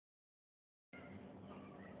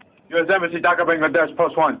U.S. Embassy, Dhaka, Bangladesh,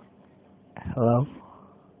 post 1. Hello?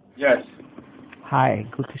 Yes. Hi,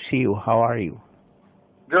 good to see you. How are you?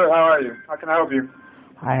 Good, how are you? How can I help you?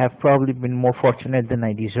 I have probably been more fortunate than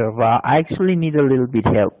I deserve. I actually need a little bit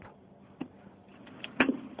help.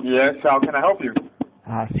 Yes, how can I help you?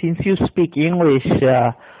 Since you speak English,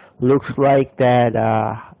 looks like that,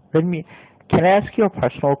 can I ask you a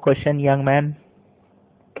personal question, young man?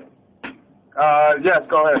 Yes,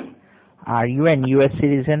 go ahead. Are you an U.S.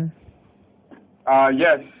 citizen?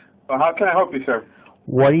 Yes. But how can I help you, sir?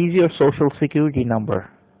 What is your social security number?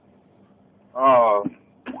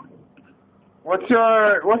 What's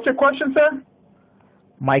your question, sir?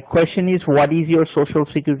 My question is, what is your social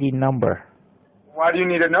security number? Why do you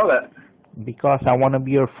need to know that? Because I want to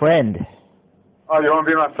be your friend. Oh, you want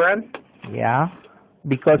to be my friend? Yeah?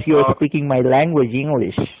 Because you're speaking my language,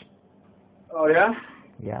 English. Oh, yeah?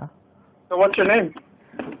 Yeah. So what's your name?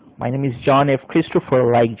 My name is John F.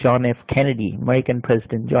 Christopher, like John F. Kennedy, American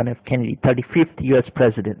President John F. Kennedy, 35th U.S.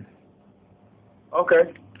 President.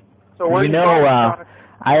 Okay. So where you know,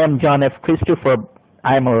 I am John F. Christopher.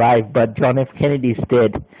 I am alive, but John F. Kennedy is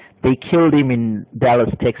dead. They killed him in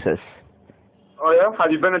Dallas, Texas. Oh, yeah?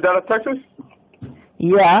 Have you been to Dallas, Texas?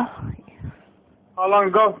 Yeah. How long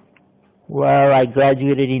ago? Well, I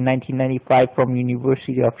graduated in 1995 from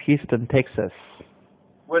University of Houston, Texas.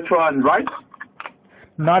 Which one, Rice?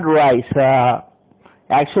 Not Rice.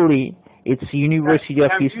 Actually, it's University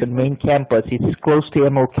of Houston main campus. It's close to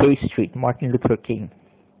MLK Street, Martin Luther King.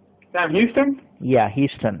 Sam Houston? Yeah,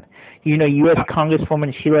 Houston. You know, U.S.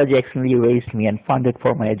 Congresswoman Sheila Jackson Lee raised me and funded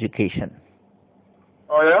for my education.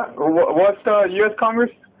 Oh, yeah? What's the U.S.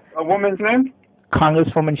 Congress woman's name?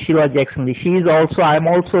 Congresswoman Sheila Jackson Lee. I'm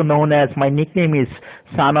also known as, my nickname is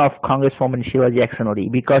son of Congresswoman Sheila Jackson Lee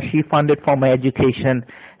because she funded for my education,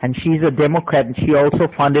 and she's a Democrat, and she also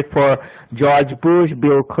funded for George Bush,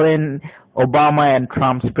 Bill Clinton, Obama, and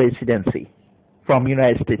Trump's presidency from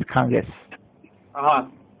United States Congress. Uh-huh.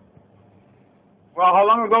 Well, how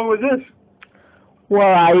long ago was this?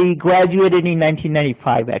 Well, I graduated in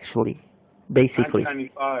 1995, actually, basically.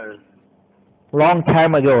 1995. Long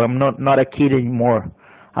time ago. I'm not a kid anymore.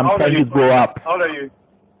 I'm trying to grow up. How old are you?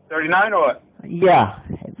 39 or what? Yeah,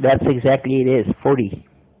 that's exactly it is. 40.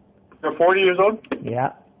 You're 40 years old?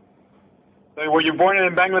 Yeah. So were you born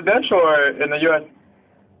in Bangladesh or in the U.S.?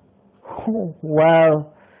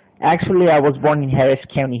 Well, actually, I was born in Harris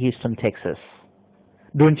County, Houston, Texas.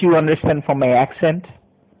 Don't you understand from my accent?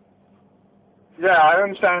 Yeah, I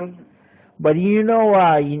understand. But you know,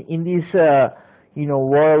 in this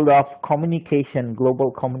world of communication,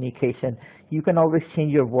 global communication, you can always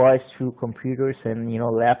change your voice through computers and,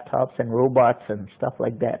 laptops and robots and stuff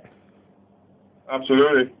like that.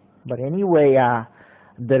 Absolutely. But anyway,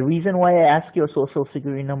 the reason why I ask your social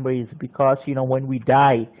security number is because, when we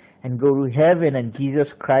die and go to heaven and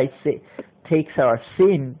Jesus Christ takes our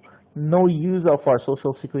sin, no use of our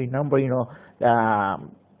social security number.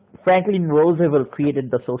 Franklin Roosevelt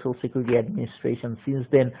created the Social Security Administration. Since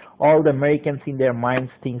then, all the Americans in their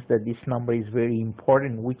minds think that this number is very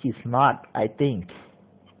important, which is not, I think.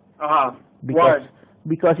 Uh-huh. Why?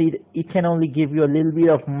 Because it can only give you a little bit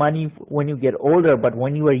of money when you get older, but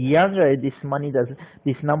when you are younger, this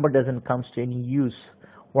number doesn't come to any use.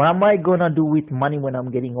 What am I gonna do with money when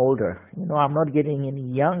I'm getting older? I'm not getting any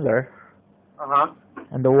younger. Uh-huh.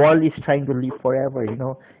 And the world is trying to live forever.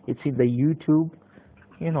 It's in the YouTube.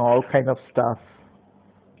 All kind of stuff.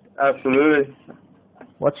 Absolutely.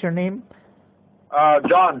 What's your name?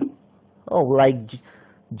 John. Oh, like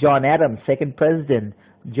John Adams, second president.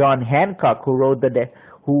 John Hancock, who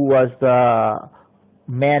was the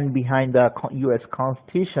man behind the U.S.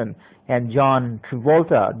 Constitution, and John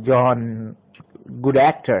Travolta, John, good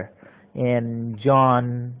actor, and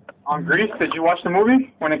John. On Grease, did you watch the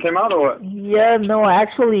movie when it came out or what? Yeah, no,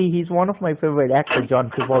 actually, he's one of my favorite actors,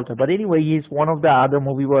 John Travolta. But anyway, he's one of the other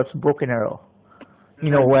movie was Broken Arrow.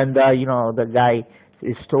 When the guy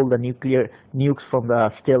stole the nukes from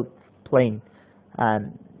the stealth plane,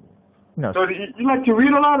 and So you like to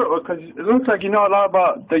read a lot, because it looks like you know a lot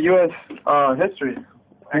about the U.S. History.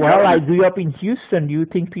 Well, I grew up in Houston. Do you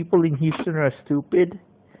think people in Houston are stupid?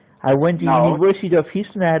 I went to University of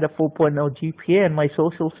Houston. I had a 4.0 GPA, and my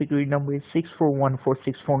social security number is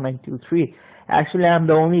 641464923. Actually, I'm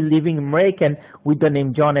the only living American with the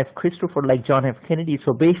name John F. Christopher, like John F. Kennedy.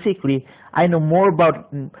 So basically, I know more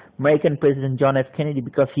about American President John F. Kennedy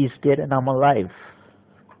because he's dead and I'm alive.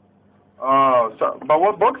 Oh, but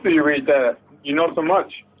what books do you read that you know so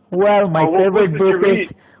much? Well, my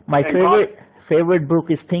favorite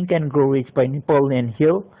book is Think and Grow Rich by Napoleon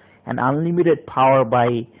Hill, and Unlimited Power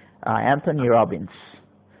by Anthony Robbins.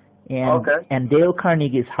 And Dale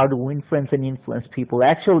Carnegie's How to Win Friends and Influence People.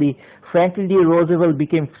 Actually, Franklin D. Roosevelt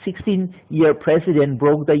became 16-year president,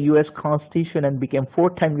 broke the U.S. Constitution, and became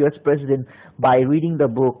 4-time U.S. president by reading the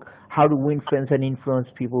book How to Win Friends and Influence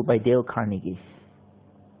People by Dale Carnegie.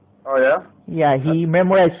 Oh, yeah? Yeah, he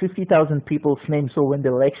memorized 50,000 people's names, so when the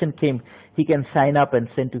election came, he can sign up and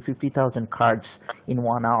send to 50,000 cards in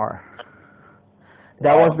 1 hour.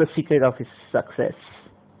 That was the secret of his success.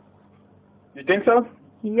 You think so?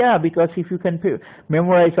 Yeah, because if you can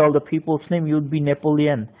memorize all the people's name, you'd be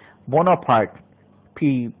Napoleon Bonaparte,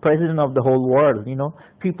 president of the whole world. You know,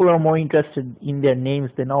 people are more interested in their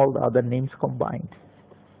names than all the other names combined.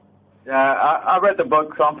 Yeah, I read the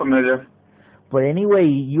book, so I'm familiar. But anyway,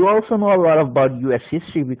 you also know a lot about U.S.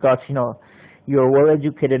 history because, you know, you're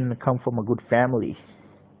well-educated and come from a good family.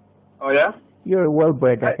 Oh, yeah? You're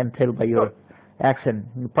well-bred, I can tell by your accent.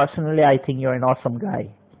 Personally, I think you're an awesome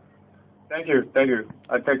guy. Thank you.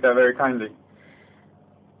 I take that very kindly.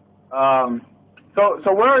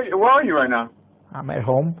 So where are you right now? I'm at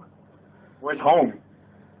home. Where's home?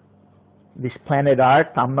 This planet Earth.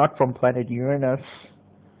 I'm not from planet Uranus.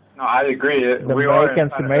 No, I agree. The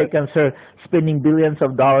Americans are spending billions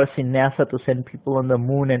of dollars in NASA to send people on the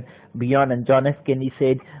moon and beyond. And John F. Kennedy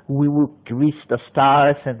said we will reach the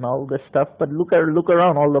stars and all this stuff. But look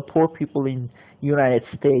around, all the poor people in United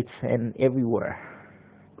States and everywhere.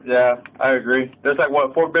 Yeah, I agree. There's like,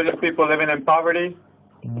 4 billion people living in poverty?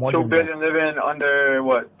 More 2 billion living under,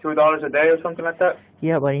 $2 a day or something like that?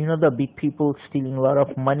 Yeah, but you know the big people stealing a lot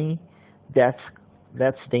of money? That's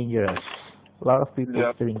dangerous. A lot of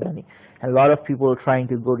people stealing money. And a lot of people are trying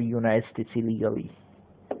to go to the United States illegally.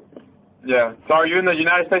 Yeah. So are you in the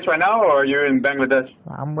United States right now, or are you in Bangladesh?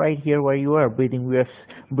 I'm right here where you are, breathing. We're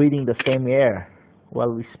breathing the same air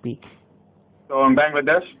while we speak. So in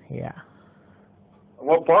Bangladesh? Yeah.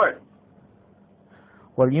 What part?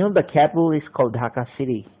 Well, you know the capital is called Dhaka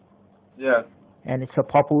City. Yeah. And it's a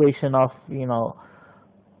population of, you know...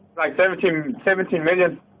 Like 17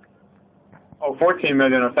 million? Oh, 14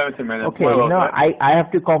 million or 17 million. Okay, you know, I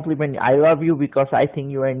have to compliment you. I love you because I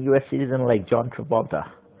think you're a U.S. citizen like John Travolta,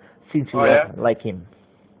 since you like him.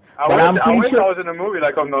 I wish I was in a movie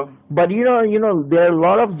like him, though. But you know, there are a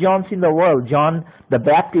lot of Johns in the world. John the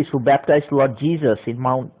Baptist, who baptized Lord Jesus in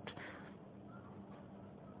Mount...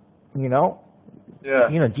 You know? Yeah.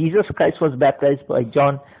 You know, Jesus Christ was baptized by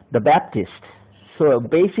John the Baptist. So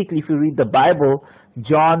basically, if you read the Bible,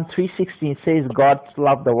 John 3:16 says God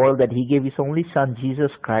loved the world that He gave His only Son, Jesus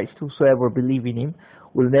Christ. Whosoever believe in Him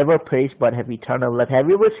will never perish but have eternal life. Have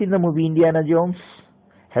you ever seen the movie Indiana Jones?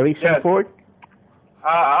 Harrison Ford?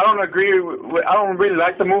 I don't agree. I don't really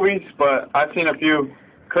like the movies, but I've seen a few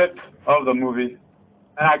clips of the movie.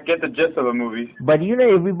 And I get the gist of the movie. But you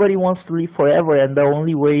know, everybody wants to live forever, and the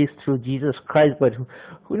only way is through Jesus Christ. But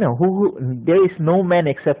there is no man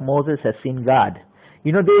except Moses has seen God.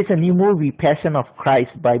 You know, there is a new movie, Passion of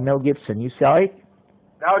Christ, by Mel Gibson. You saw it?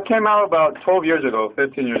 Now it came out about 12 years ago,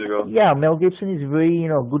 15 years ago. Yeah, Mel Gibson is very,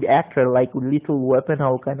 good actor, like Little Weapon,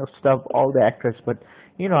 all kind of stuff, all the actors. But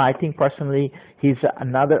I think personally,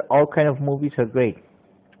 all kind of movies are great.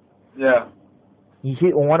 Yeah.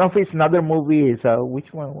 One of his another movie is which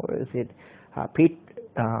one? What is it?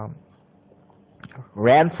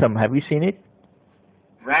 Ransom. Have you seen it?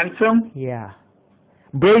 Ransom? Yeah.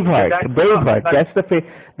 Braveheart. Braveheart.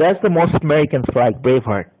 That's the most Americans like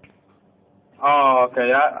Braveheart. Oh, okay.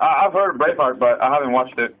 Yeah, I've heard of Braveheart, but I haven't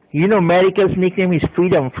watched it. You know, America's nickname is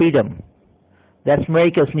Freedom. Freedom. That's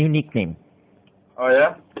America's new nickname. Oh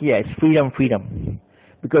yeah? Yeah, it's Freedom. Freedom.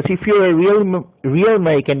 Because if you're a real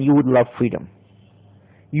American, you would love freedom.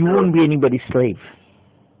 You wouldn't be anybody's slave.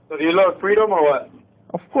 So do you love freedom or what?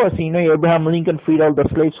 Of course, Abraham Lincoln freed all the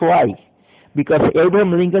slaves. Why? Because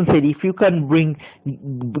Abraham Lincoln said, if you can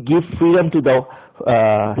give freedom to the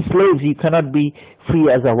slaves, you cannot be free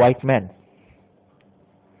as a white man.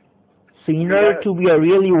 So in order to be a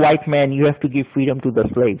really white man, you have to give freedom to the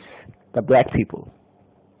slaves, the black people.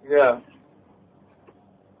 Yeah.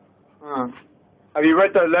 Have you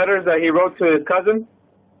read the letters that he wrote to his cousin?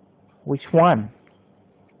 Which one?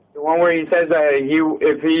 The one where he says that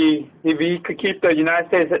if he could keep the United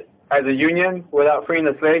States as a union without freeing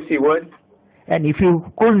the slaves, he would. And if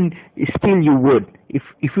you couldn't, still you would. If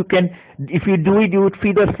you do it, you would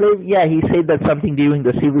free the slaves. Yeah, he said that something during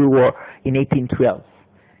the Civil War in 1812.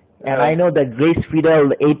 And I know that Grace Fidel,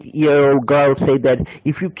 the 8-year-old girl, said that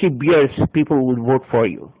if you keep beers, people will vote for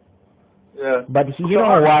you. Yeah. But you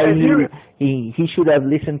know why he should have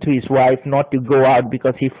listened to his wife not to go out,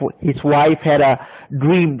 because his wife had a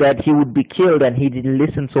dream that he would be killed and he didn't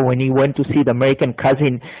listen. So when he went to see the American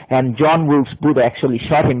Cousin, and John Wilkes Booth actually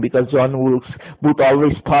shot him, because John Wilkes Booth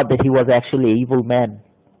always thought that he was actually an evil man.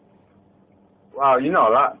 Wow, you know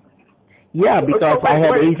a lot. Yeah, because I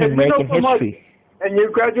had A's in American history. And you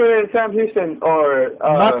graduated in Sam Houston, or...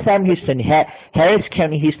 Not Sam Houston, Harris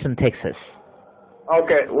County, Houston, Texas.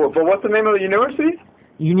 Okay, well, but what's the name of the university?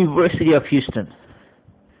 University of Houston.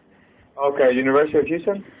 Okay, University of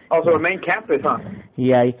Houston? Also a main campus, huh?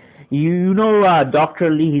 Yeah. You know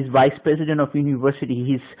Dr. Lee, he's vice president of university.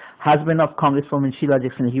 He's husband of Congresswoman Sheila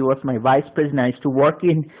Jackson. He was my vice president. I used to work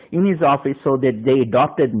in his office, so that they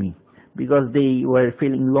adopted me, because they were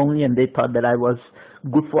feeling lonely and they thought that I was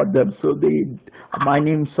good for them. So my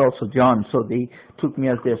name's also John, so they took me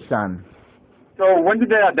as their son. So when did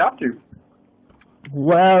they adopt you?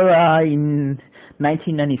 Well, in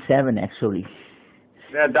 1997, actually.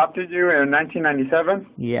 They adopted you in 1997?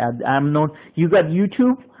 Yeah, I'm known. You got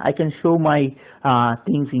YouTube? I can show my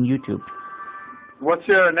things in YouTube. What's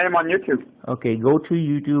your name on YouTube? Okay, go to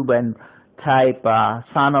YouTube and type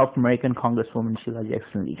son of American Congresswoman Sheila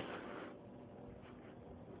Jackson Lee.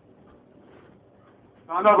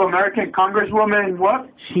 Son of American Congresswoman what?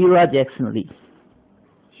 Sheila Jackson Lee.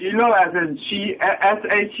 Sheila as in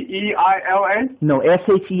S-H-E-I-L-A? No,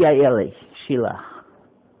 S-H-E-I-L-A. Sheila.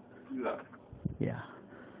 Sheila. Yeah.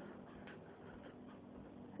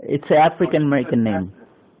 It's an African American name.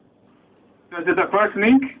 So is it the first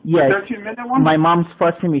link? Yes. The 13-minute one? My mom's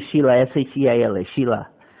first name is Sheila, S-H-E-I-L-A, Sheila.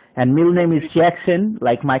 And middle name is Jackson,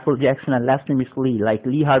 like Michael Jackson, and last name is Lee, like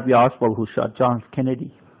Lee Harvey Oswald, who shot John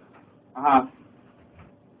Kennedy. Uh-huh.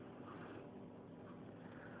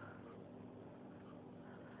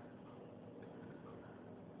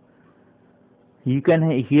 You can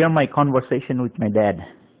hear my conversation with my dad.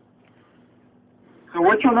 So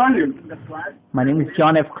which one are you? My name is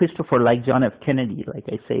John F. Christopher, like John F. Kennedy, like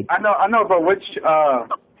I said. I know, but which,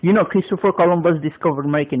 You know, Christopher Columbus discovered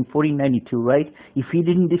America in 1492, right? If he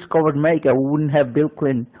didn't discover America, we wouldn't have Bill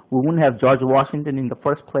Clinton, we wouldn't have George Washington in the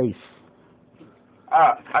first place.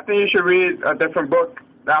 I think you should read a different book.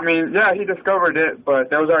 I mean, yeah, he discovered it, but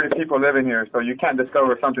there was already people living here, so you can't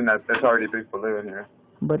discover something that there's already people living here.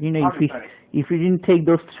 But you know, if we didn't take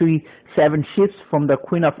those 7 ships from the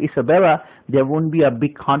Queen of Isabella, there wouldn't be a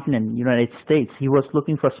big continent, United States. He was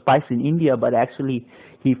looking for spice in India, but actually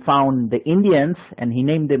he found the Indians, and he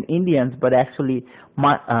named them Indians, but actually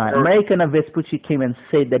American Vespucci came and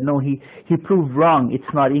said that no, he proved wrong.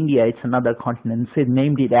 It's not India, it's another continent, and said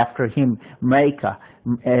named it after him, America,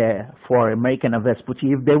 for American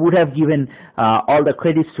Vespucci. If they would have given all the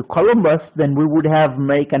credits to Columbus, then we would have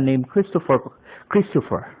American named Christopher.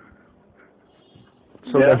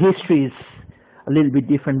 So yeah. The history is a little bit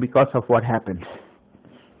different because of what happened.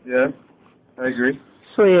 Yeah, I agree.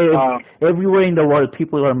 So everywhere in the world,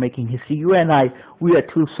 people are making history. You and I, we are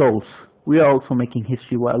two souls. We are also making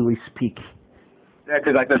history while we speak. Yeah,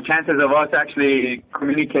 because like the chances of us actually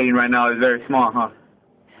communicating right now is very small, huh?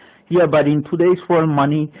 Yeah, but in today's world,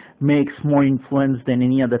 money makes more influence than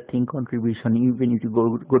any other thing contribution. Even if you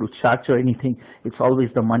go to church or anything, it's always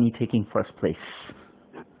the money taking first place.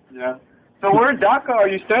 Yeah. So where in Dhaka are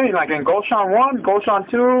you staying? Like in Gulshan 1, Gulshan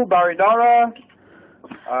 2, Baridara?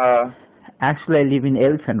 Actually, I live in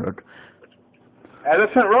Elephant Road.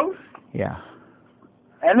 Elephant Road? Yeah.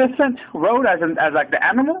 Elephant Road as like the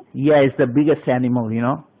animal? Yeah, it's the biggest animal, you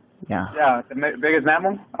know? Yeah. Yeah, the biggest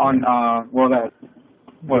mammal on, not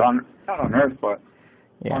on Earth, but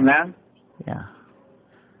yeah. On land? Yeah.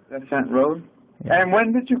 Elephant Road? Yeah. And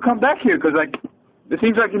when did you come back here? Because like, it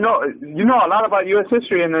seems like you know a lot about U.S.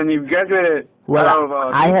 history, and then you graduated out of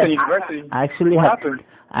Houston University. I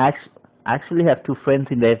actually have 2 friends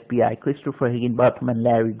in the FBI, Christopher Higginbotham and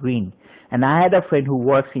Larry Green. And I had a friend who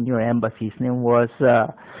works in your embassy. His name was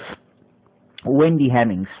Wendy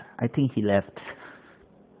Hemmings. I think he left.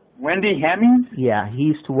 Wendy Hemmings? Yeah, he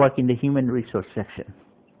used to work in the human resource section.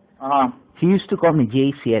 Uh-huh. He used to call me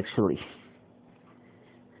JC, actually.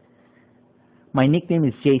 My nickname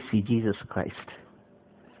is JC, Jesus Christ.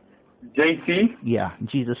 JC? Yeah,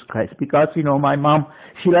 Jesus Christ. Because, you know, my mom,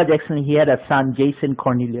 Sheila Jackson, he had a son, Jason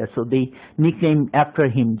Cornelius, so they nicknamed after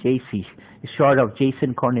him JC, short of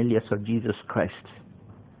Jason Cornelius or Jesus Christ.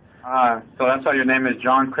 So that's why your name is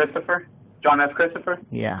John Christopher? John F. Christopher?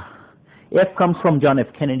 Yeah. F comes from John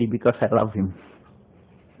F. Kennedy because I love him.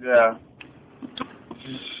 Yeah.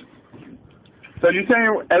 So you're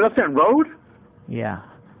saying Elephant Road? Yeah.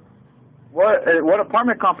 What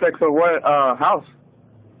apartment complex or what house?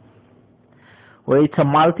 Well, it's a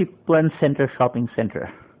multiplan center shopping center.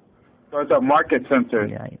 So it's a market center.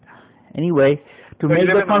 Yeah. Anyway, to So make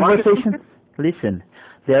you live the in the market conversation, center? listen,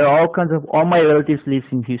 there are all my relatives live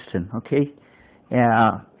in Houston, okay?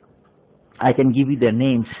 I can give you their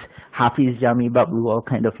names, Hafiz, Jami, Babu, all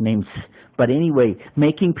kind of names. But anyway,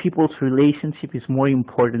 making people's relationship is more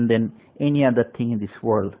important than any other thing in this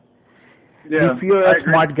world. Yeah, if you're I a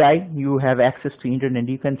agree. smart guy, you have access to internet,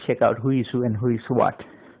 you can check out who is who and who is what.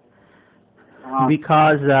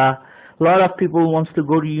 Because a lot of people wants to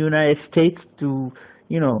go to United States to,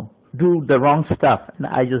 do the wrong stuff, and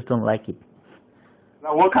I just don't like it.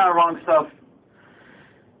 Now, what kind of wrong stuff?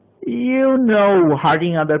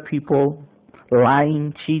 Hurting other people,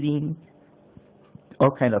 lying, cheating,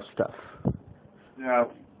 all kind of stuff. Yeah.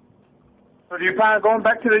 So do you plan on going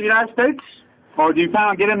back to the United States? Or do you plan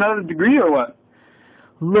on getting another degree or what?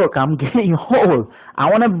 Look, I'm getting old. I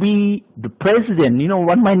want to be the president. You know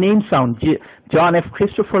what my name sounds? John F.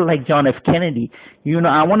 Christopher, like John F. Kennedy.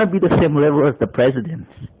 I want to be the same level as the president.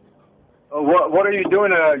 What are you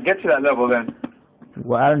doing to get to that level then?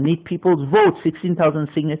 Well, I need people's votes, 16,000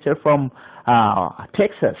 signatures from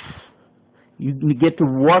Texas. You get to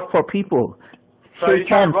work for people. So you Shake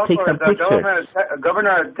trying hands, to vote take for some the pictures.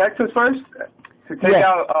 governor of Texas first? To take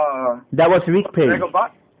out... that was Rick Perry.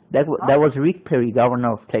 That was Rick Perry,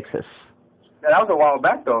 governor of Texas. Yeah, that was a while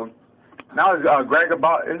back, though. Now it's Greg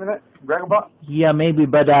Abbott, isn't it? Greg Abbott? Yeah, maybe.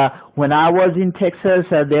 But when I was in Texas,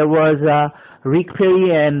 there was Rick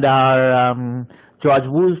Perry and George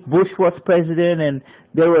Bush was president, and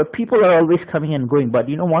there were people are always coming and going. But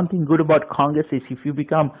one thing good about Congress is if you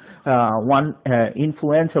become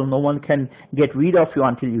influential, no one can get rid of you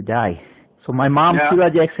until you die. So my mom, Sheila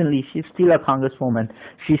Jackson Lee, she's still a congresswoman.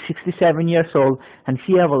 She's 67 years old, and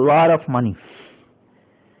she have a lot of money.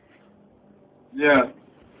 Yeah.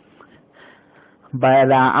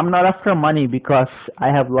 But I'm not after money because I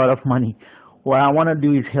have a lot of money. What I want to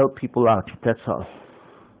do is help people out. That's all.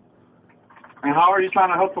 And how are you trying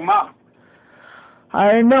to help them out?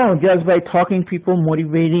 I don't know, just by talking people,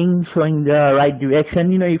 motivating, showing the right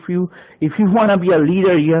direction. If you want to be a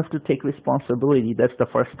leader, you have to take responsibility. That's the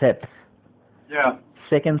first step. Yeah.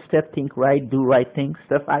 Second step, think right, do right things.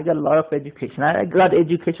 Stuff. I got a lot of education. I got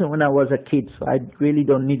education when I was a kid, so I really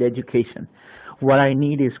don't need education. What I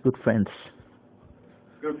need is good friends.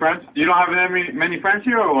 Good friends? You don't have many friends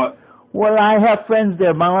here, or what? Well, I have friends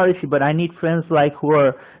there, Bangladeshi, but I need friends like who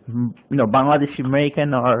are, Bangladeshi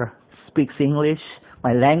American or speaks English.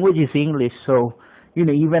 My language is English, so,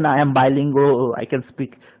 even I am bilingual. I can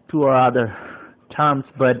speak two or other terms,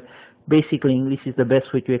 but basically English is the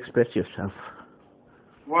best way to express yourself.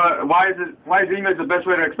 Why is English the best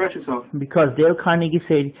way to express yourself? Because Dale Carnegie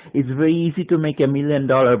said it's very easy to make $1 million,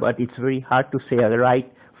 but it's very hard to say the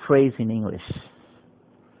right phrase in English.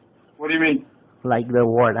 What do you mean? Like the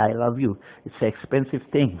word "I love you." It's an expensive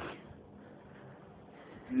thing.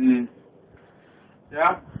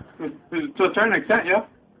 Yeah? To a certain extent,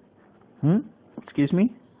 yeah? Excuse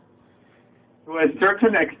me? To a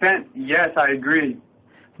certain extent, yes, I agree.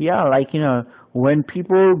 Yeah, when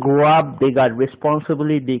people grow up, they got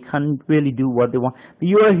responsibility, they can't really do what they want.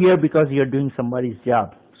 You are here because you're doing somebody's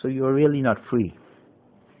job, so you're really not free.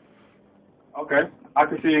 Okay, I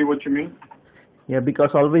can see what you mean. Yeah, because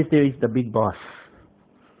always there is the big boss.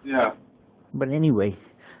 Yeah. But anyway,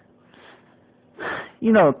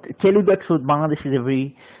 tell you the truth, Bangladesh is a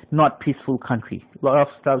very not peaceful country. A lot of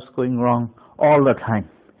stuff's going wrong all the time.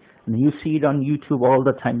 And you see it on YouTube all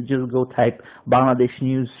the time. You just go type Bangladesh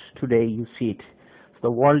news today, you see it. So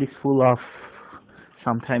the world is full of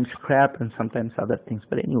sometimes crap and sometimes other things.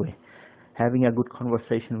 But anyway, having a good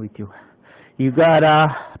conversation with you. You got a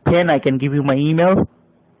pen? I can give you my email.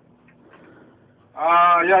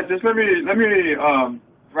 Yeah, just let me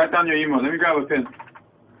write down your email. Let me grab a pen.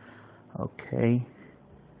 Okay.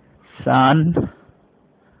 Son.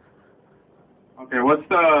 Okay, what's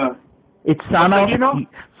the... It's son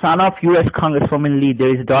of U.S. Congresswoman Lee.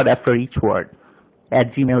 There is a dot after each word.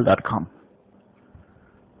 @gmail.com.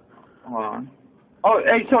 Hold on. Oh,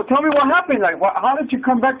 hey, so tell me what happened. How did you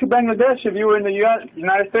come back to Bangladesh if you were in the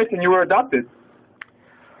United States and you were adopted?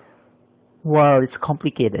 Well, it's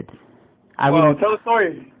complicated. Tell the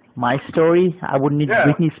story. My story? I would need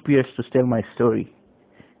Britney Spears to tell my story.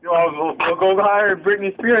 We'll go hire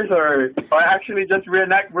Britney Spears or actually just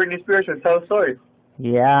reenact Britney Spears and tell the story.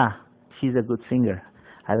 Yeah, she's a good singer.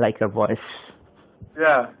 I like her voice.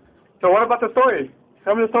 Yeah. So what about the story?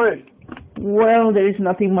 Tell me the story. Well, there is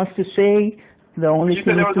nothing much to say. The only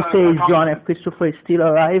thing to say is John F. Christopher is still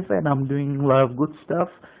alive, and I'm doing a lot of good stuff,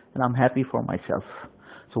 and I'm happy for myself.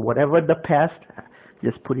 So whatever the past,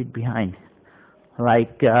 just put it behind.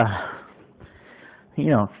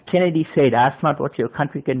 Kennedy said, ask not what your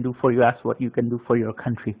country can do for you, ask what you can do for your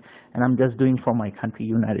country. And I'm just doing for my country,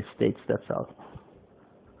 United States, that's all.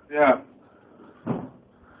 Yeah.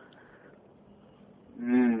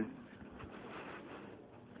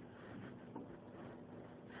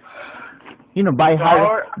 By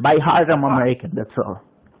heart I'm American, that's all.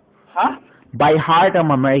 Huh? By heart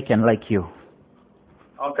I'm American, like you.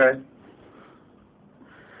 Okay.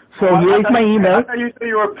 So here's my email. I thought you said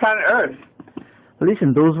you were planet Earth.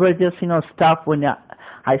 Listen, those were just, stuff when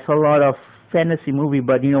I saw a lot of fantasy movie,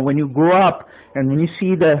 but, when you grow up and when you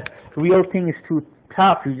see the real thing is too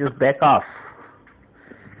tough, you just back off.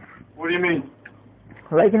 What do you mean?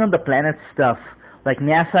 Like, the planet stuff. Like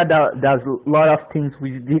NASA does a lot of things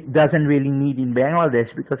which it doesn't really need in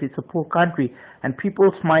Bangladesh because it's a poor country. And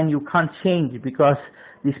people's mind you can't change because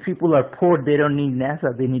these people are poor. They don't need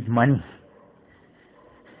NASA. They need money.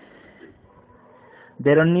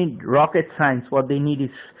 They don't need rocket science. What they need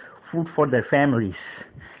is food for their families.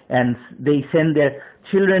 And they send their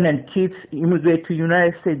children and kids immigrate to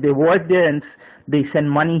United States. They work there and they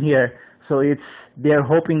send money here. So they're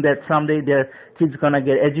hoping that someday their kids gonna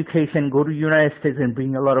get education, go to United States and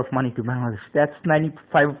bring a lot of money to Bangladesh. That's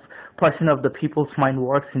 95% of the people's mind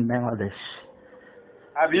works in Bangladesh.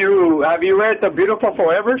 Have you read The Beautiful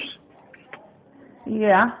Forevers?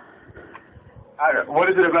 Yeah. What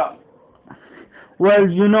is it about? Well,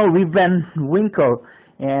 Rip Van Winkle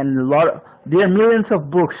and there are millions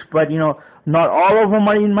of books, but not all of them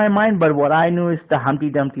are in my mind. But what I know is the Humpty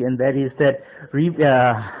Dumpty, and that is that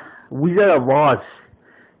Wizard of Oz,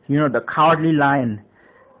 the Cowardly Lion.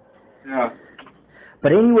 Yeah.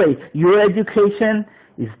 But anyway, your education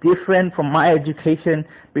is different from my education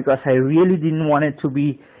because I really didn't want it to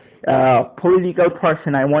be a political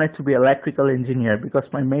person. I wanted to be electrical engineer because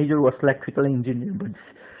my major was electrical engineer. But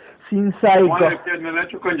since you wanted to get an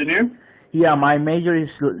electrical engineer? Yeah, my major is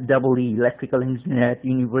EE, electrical engineer at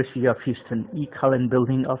University of Houston, E. Cullen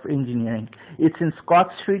Building of Engineering. It's in Scott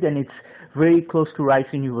Street and it's very close to Rice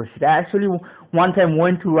University. I actually one time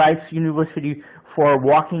went to Rice University for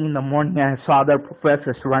walking in the morning and I saw other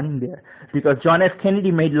professors running there because John F. Kennedy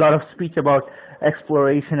made a lot of speech about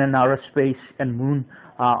exploration and outer space and moon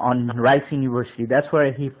on Rice University. That's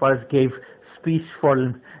where he first gave speech for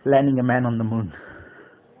landing a man on the moon.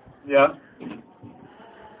 Yeah.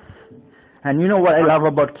 And you know what I love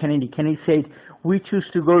about Kennedy? Kennedy said, we choose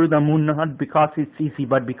to go to the moon not because it's easy,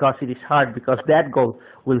 but because it is hard, because that goal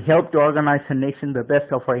will help to organize a nation the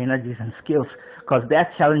best of our energies and skills, because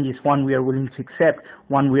that challenge is one we are willing to accept,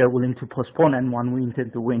 one we are willing to postpone, and one we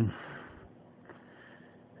intend to win.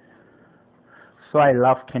 So I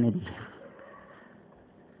love Kennedy.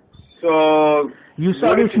 So you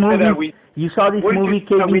saw this movie? You saw this movie,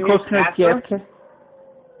 Kevin Costner, JFK?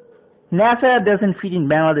 NASA doesn't fit in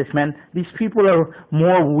Bangladesh, man. These people are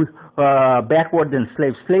more backward than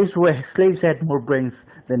slaves. Slaves had more brains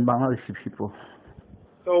than Bangladeshi people.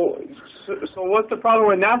 So what's the problem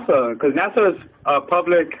with NASA? Because NASA is a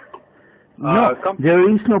public company. There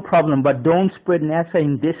is no problem, but don't spread NASA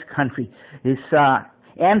in this country. It's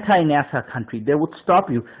anti-NASA country. They would stop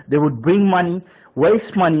you. They would bring money,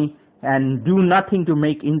 waste money, and do nothing to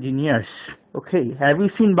make engineers. Okay, have you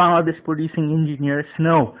seen Bangladesh producing engineers?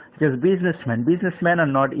 No, just businessmen. Businessmen are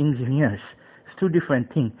not engineers. It's two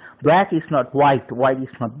different things. Black is not white, white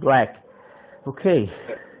is not black. Okay,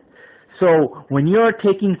 so when you're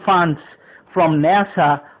taking funds from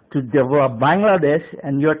NASA to develop Bangladesh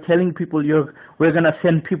and you're telling people we're going to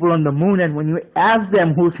send people on the moon, and when you ask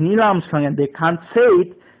them who's Neil Armstrong and they can't say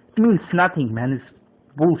it, it means nothing, man. It's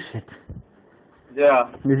bullshit.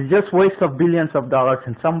 Yeah. It's just waste of billions of dollars,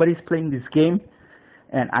 and somebody's playing this game,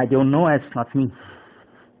 and I don't know, it's not me.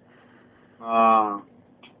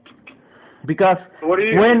 Because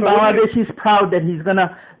when Bangladesh is proud that he's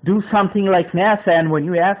gonna do something like NASA, and when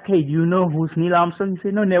you ask, hey, do you know who's Neil Armstrong? You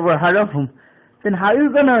say, no, never heard of him. Then how are you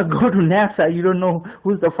gonna go to NASA? You don't know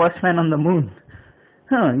who's the first man on the moon.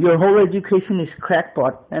 Your whole education is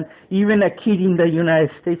crackpot, and even a kid in the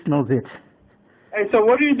United States knows it. Hey, so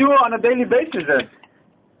what do you do on a daily basis then?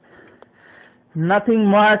 Nothing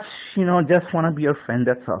much, just want to be your friend,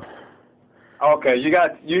 that's all. Okay,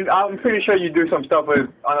 I'm pretty sure you do some stuff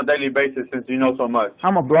on a daily basis since you know so much.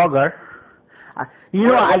 I'm a blogger. I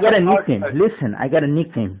got a nickname. Listen, I got a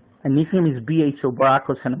nickname. My nickname is BHO, Barack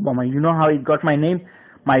Hussein Obama. You know how it got my name?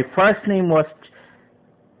 My first name was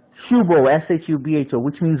Shubo, S-H-U-B-H-O,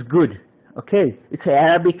 which means good. Okay? It's an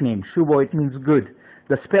Arabic name. Shubo, it means good.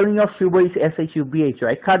 The spelling of Shubo is S-H-U-B-H-O.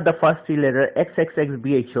 I cut the first three letters,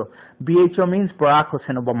 XXXBHO. BHO means Barack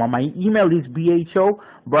Hussein Obama. My email is BHO,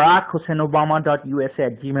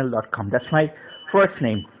 BarackHusseinObama.usa@gmail.com. That's my first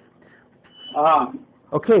name.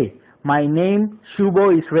 Okay, my name,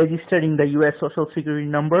 Shubo, is registered in the U.S. Social Security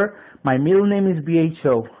number. My middle name is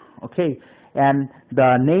BHO. Okay, and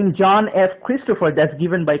the name John F. Christopher, that's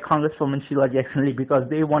given by Congresswoman Sheila Jackson Lee because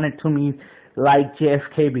they wanted to me like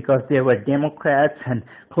JFK because they were Democrats and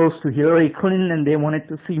close to Hillary Clinton, and they wanted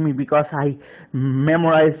to see me because I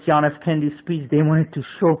memorized John F. Kennedy's speech. They wanted to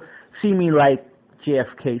see me like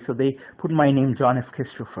JFK, so they put my name John F.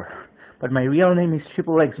 Christopher. But my real name is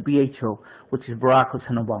XXXBHO, which is Barack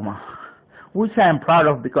Hussein Obama, which I am proud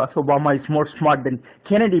of because Obama is more smart than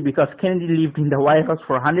Kennedy because Kennedy lived in the White House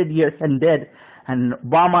for 100 years and dead, and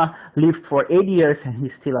Obama lived for 8 years and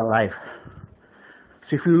he's still alive.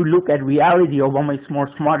 So if you look at reality, Obama is more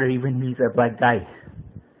smarter even he's a black guy.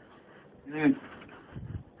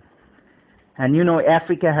 And you know,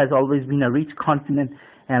 Africa has always been a rich continent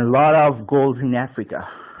and a lot of gold in Africa.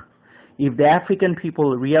 If the African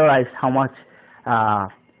people realize how much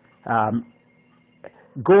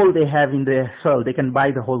gold they have in their soil, they can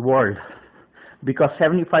buy the whole world. Because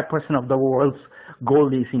 75% of the world's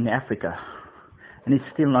gold is in Africa, and it's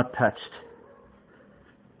still not touched.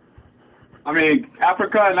 I mean,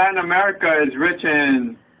 Africa and Latin America is rich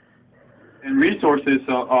in resources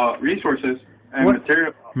and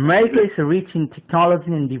material. America is rich in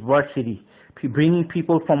technology and diversity, bringing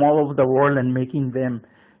people from all over the world and making them,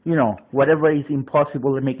 you know, whatever is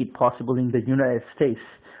impossible to make it possible in the United States.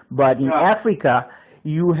 But in Africa,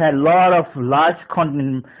 you had a lot of large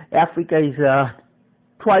continent. Africa is 2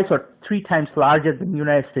 or 3 times larger than the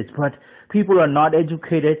United States, but people are not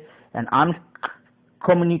educated and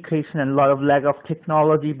communication and a lot of lack of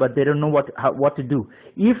technology, but they don't know what to do.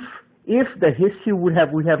 If the history would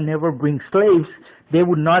have never bring slaves, they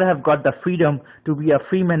would not have got the freedom to be a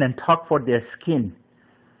freeman and talk for their skin.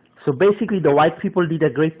 So basically, the white people did a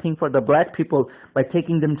great thing for the black people by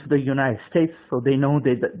taking them to the United States, so they know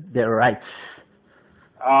their rights.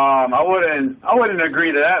 I wouldn't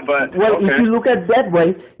agree to that, but well, okay. If you look at it that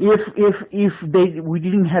way, if we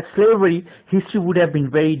didn't have slavery, history would have been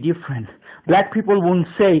very different. Black people wouldn't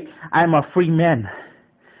say, "I'm a free man,"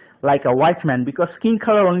 like a white man, because skin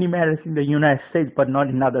color only matters in the United States, but not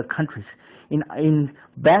in other countries. In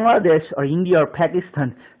Bangladesh or India or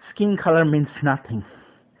Pakistan, skin color means nothing.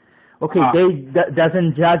 Okay, they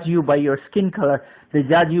doesn't judge you by your skin color. They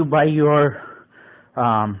judge you by your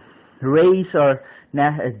race or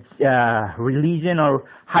religion or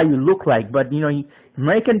how you look like. But, you know,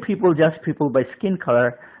 American people judge people by skin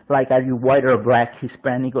color, like are you white or black,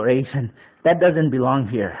 Hispanic or Asian. That doesn't belong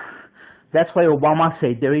here. That's why Obama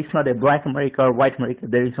said there is not a black America or white America.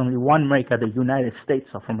 There is only one America, the United States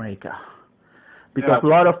of America. Because a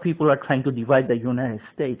lot of people are trying to divide the United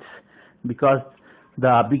States. Because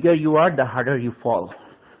the bigger you are, the harder you fall.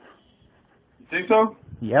 You think so?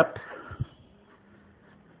 Yep.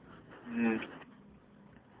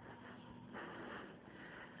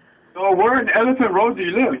 So where in Elephant Road do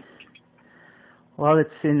you live? Well,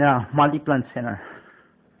 it's in Multiplan.center.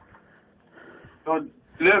 So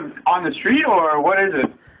you live on the street or what is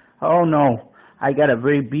it? Oh no, I got a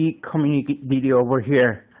very big community over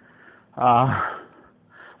here.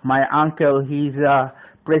 My uncle, he's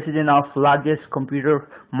president of largest computer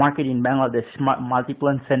market in Bangladesh,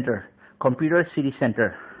 Multiplan.center, Computer City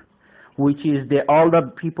Center, which is all the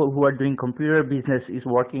people who are doing computer business is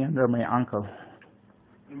working under my uncle.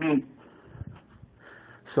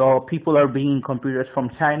 So people are bringing computers from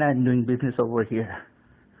China and doing business over here.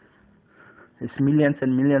 It's millions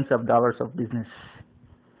and millions of dollars of business.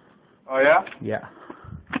 Oh yeah? Yeah.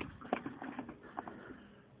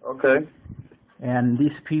 Okay. And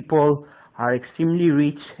these people are extremely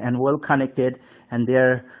rich and well connected, and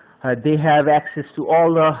they have access to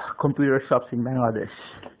all the computer shops in Bangladesh.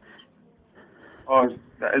 Oh, is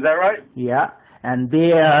that right? Yeah, and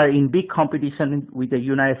they are in big competition with the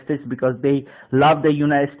United States because they love the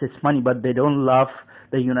United States money, but they don't love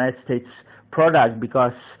the United States product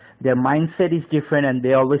because their mindset is different and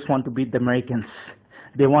they always want to beat the Americans.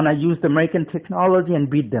 They want to use the American technology and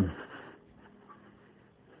beat them.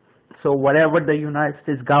 So whatever the United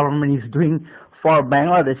States government is doing for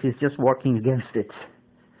Bangladesh is just working against it.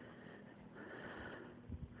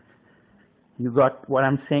 You got what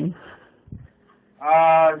I'm saying?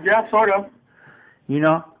 Yeah, sort of. You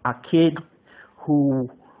know, a kid who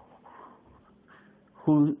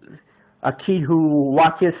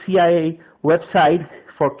watches CIA website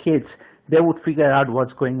for kids, they would figure out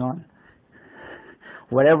what's going on.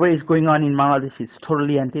 Whatever is going on in Bangladesh is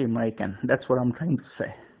totally anti-American. That's what I'm trying to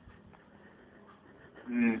say.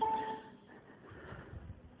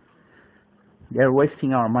 They're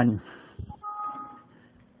wasting our money.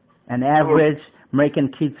 And average American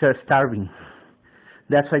kids are starving.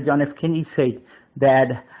 That's why John F. Kennedy said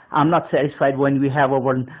that I'm not satisfied when we have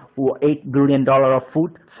over $8 billion of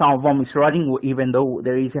food. Some of them is rotting, even though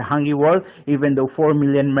there is a hungry world, even though 4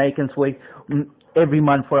 million Americans wait every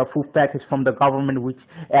month for a food package from the government, which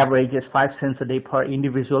averages 5 cents a day per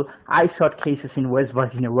individual. I saw cases in West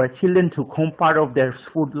Virginia where children took home part of their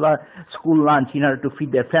school lunch in order to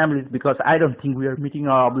feed their families, because I don't think we are meeting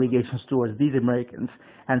our obligations towards these Americans.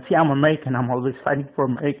 And see, I'm American. I'm always fighting for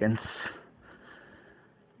Americans.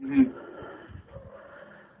 Mm-hmm.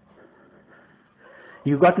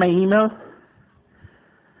 You got my email?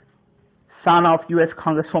 Son of U.S.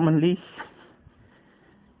 Congresswoman Lee?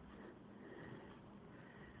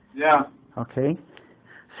 Yeah. Okay.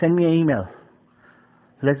 Send me an email.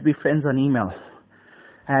 Let's be friends on email.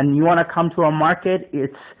 And you want to come to our market?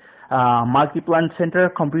 It's Multiplan.center,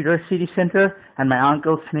 Computer City Center, and my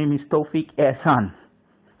uncle's name is Tawfiq Ehsan.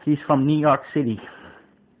 He's from New York City.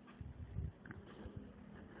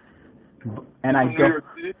 And I don't,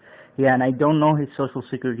 yeah, and I don't know his social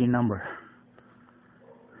security number.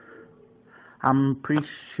 I'm pretty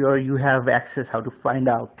sure you have access how to find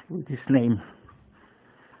out with his name.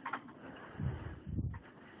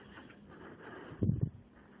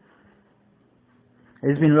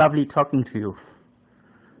 It's been lovely talking to you.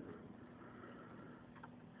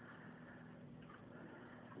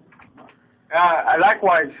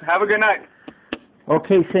 Likewise. Have a good night.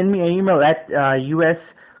 Okay, send me an email at U.S.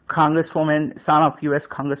 Congresswoman, son of U.S.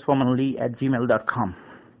 Congresswoman Lee at gmail.com.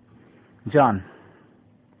 John.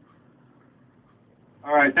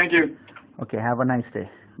 All right. Thank you. Okay, have a nice day.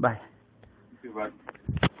 Bye. You too, bud.